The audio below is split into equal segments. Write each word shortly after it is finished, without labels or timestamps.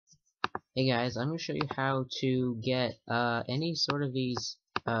Hey guys, I'm going to show you how to get any sort of these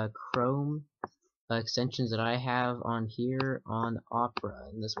Chrome extensions that I have on here on Opera,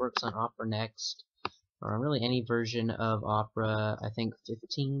 and this works on Opera Next, or really any version of Opera, I think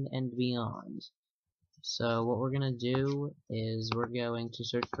 15 and beyond. So what we're going to do is we're going to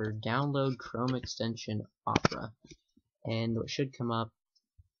search for download Chrome extension Opera, and what should come up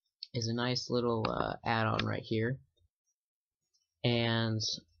is a nice little add-on right here, and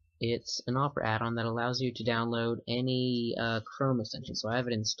it's an Opera add-on that allows you to download any Chrome extension. So I have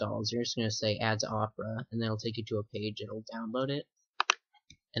it installed. So you're just going to say add to Opera, and then it'll take you to a page. It'll download it,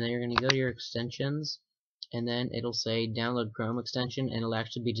 and then you're going to go to your extensions, and then it'll say download Chrome extension, and it'll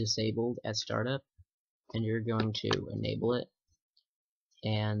actually be disabled at startup, and you're going to enable it.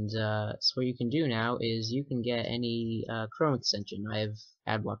 And so what you can do now is you can get any Chrome extension. I have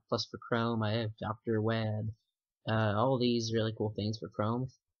AdBlock Plus for Chrome. I have Dr. Web. All these really cool things for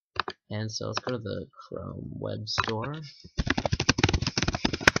Chrome. And so let's go to the Chrome web store.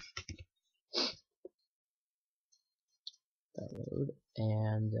 Download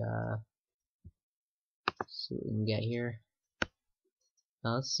and see what we can get here.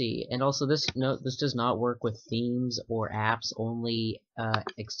 Let's see. And also this does not work with themes or apps, only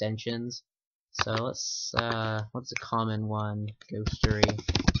extensions. So what's a common one? Ghostery.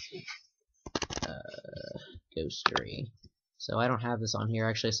 Ghostery. So I don't have this on here.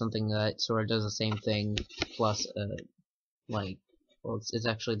 Actually, something that sort of does the same thing, plus well, it's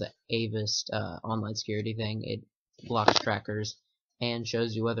actually the Avast online security thing. It blocks trackers and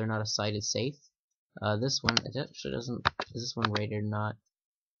shows you whether or not a site is safe. This one, it actually doesn't. Is this one rated or not?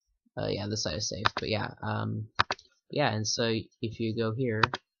 Yeah, this site is safe. But yeah, yeah. And so if you go here,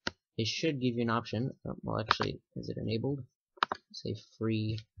 it should give you an option. Oh, well, actually, is it enabled? Say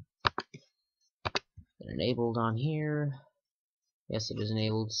free. Enabled on here. Yes, it is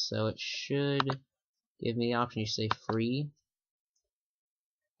enabled. So it should give me the option. You say free,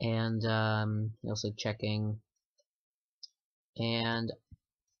 and you'll say checking. And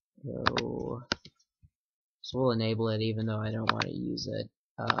so we'll enable it even though I don't want to use it.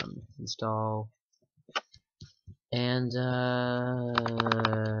 Install and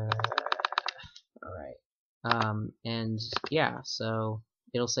alright. And yeah, so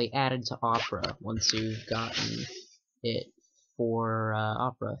it'll say added to Opera once you've gotten it for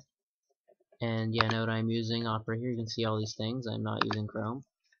Opera. And yeah, note I'm using Opera here. You can see all these things. I'm not using Chrome.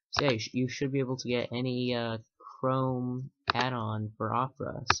 So yeah, you should be able to get any Chrome add-on for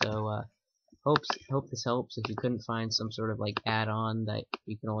Opera. So hope this helps. If you couldn't find some sort of like add-on that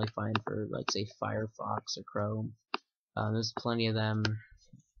you can only find for like say Firefox or Chrome, there's plenty of them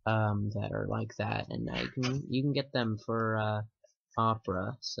that are like that, and you can get them for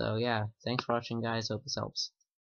Opera. So yeah, thanks for watching, guys. Hope this helps.